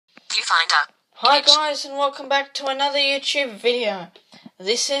Hi guys, and welcome back to another YouTube video.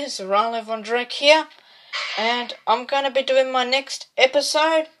 This is Riley Von Drake here, and I'm going to be doing my next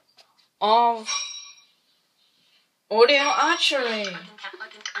episode of audio archery.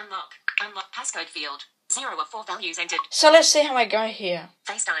 Unlock passcode field. 0 of 4 values entered. So let's see how I go here.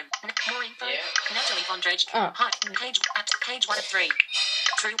 FaceTime. More info. Natalie Von Drake. Heart. Page 1 of 3.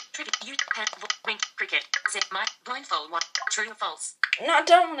 True. Trivia. You. Ring. Cricket. Zip. My. Blindfold 1. True or false? No, I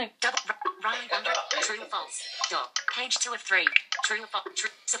don't want to. Double. Riley Von Drake. True or false? Dog. Page 2 of 3. True or false?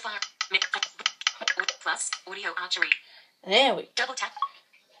 True. Safari. Plus. Audio archery. There we go. Double tap.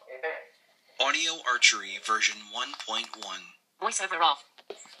 Audio Archery version 1.1. Voiceover off.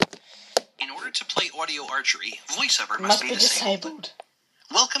 In order to play audio archery, voiceover Must be disabled.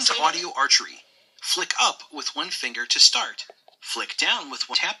 Welcome to audio archery. Flick up with one finger to start. Flick down with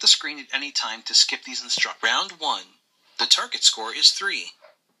one. Tap the screen at any time to skip these instructions. Round 1. The target score is 3.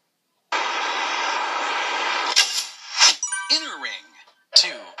 Inner ring. 2.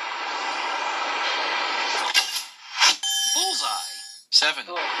 Bullseye. 7.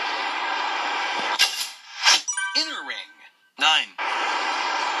 Inner ring. 9.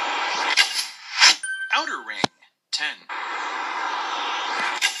 Outer ring. 10.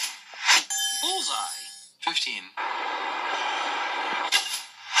 Bullseye. 15.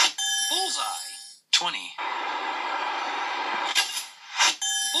 Bullseye. 20.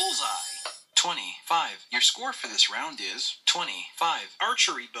 Bullseye. 25. Your score for this round is 25.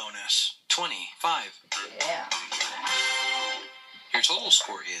 Archery bonus. 25. Yeah. Your total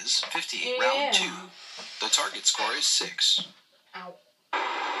score is 50. Yeah. Round 2. The target score is 6. Ow.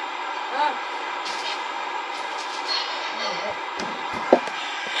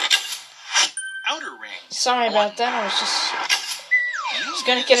 Outer ring. Sorry about that. I was just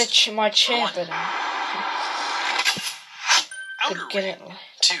going to get my chair, but Outer could get ring. it.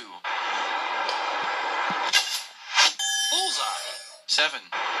 2. Bullseye. 7.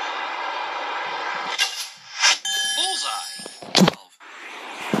 Bullseye. 12.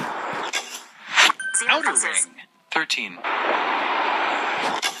 Outer ring. 13.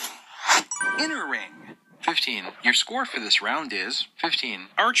 Inner ring. 15. Your score for this round is 15.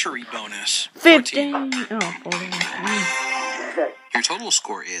 Archery bonus. 15. Oh, 14. Your total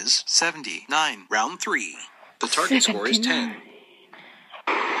score is 79. Round 3. The target score is 10.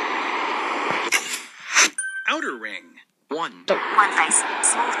 Outer ring. 1. One face.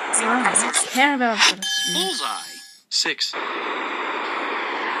 Small. 0 faces. Care about this. Bullseye. 6.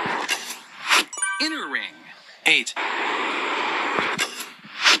 Inner ring. 8.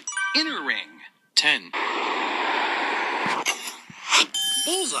 Inner ring. 10.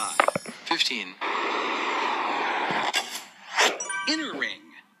 Bullseye. 15. Inner ring.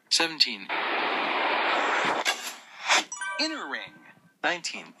 17. Inner ring.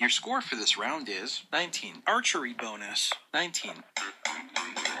 19. Your score for this round is 19. Archery bonus. 19.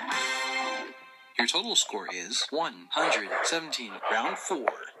 Your total score is 117. Round 4.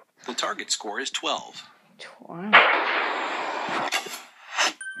 The target score is 12. 12.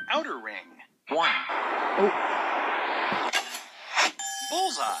 Outer ring. 1. Oh.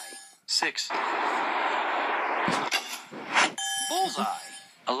 Bullseye. 6. Bullseye.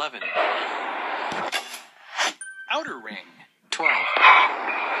 11. Outer ring. 12.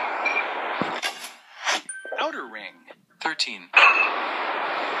 Outer ring. 13.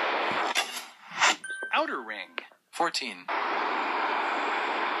 Outer ring. 14.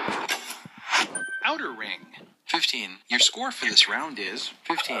 Outer ring. 15. Your score for this round is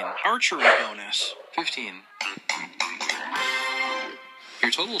 15. Archery bonus. 15.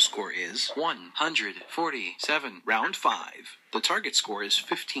 Your total score is 147. Round 5. The target score is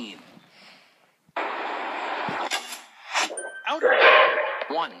 15. Outer ring.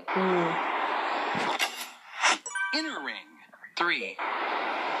 1. Ooh. Inner ring. 3.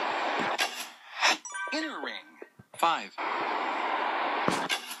 Inner ring. 5.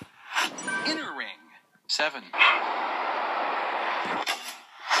 Inner ring. 7.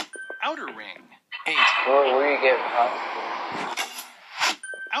 Outer ring. 8. Where you get past?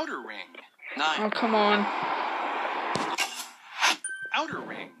 Outer ring. 9. Oh, come on. Outer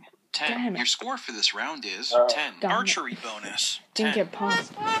ring. 10. Damn it. Your score for this round is 10. Damn it. Archery bonus. 10. Didn't get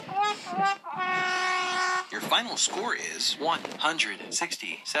past. Your final score is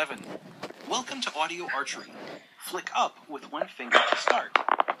 167. Welcome to audio archery. Flick up with one finger to start.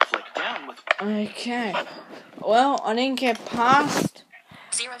 Flick down with... Okay. Well, I didn't get past.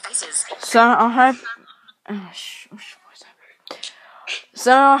 0 faces. So I hope.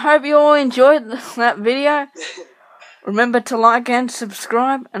 So I hope you all enjoyed that video. Remember to like and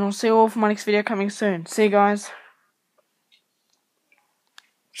subscribe, and I'll see you all for my next video coming soon. See you guys.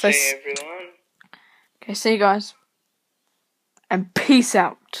 So, See everyone. okay, see you guys. And peace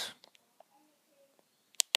out.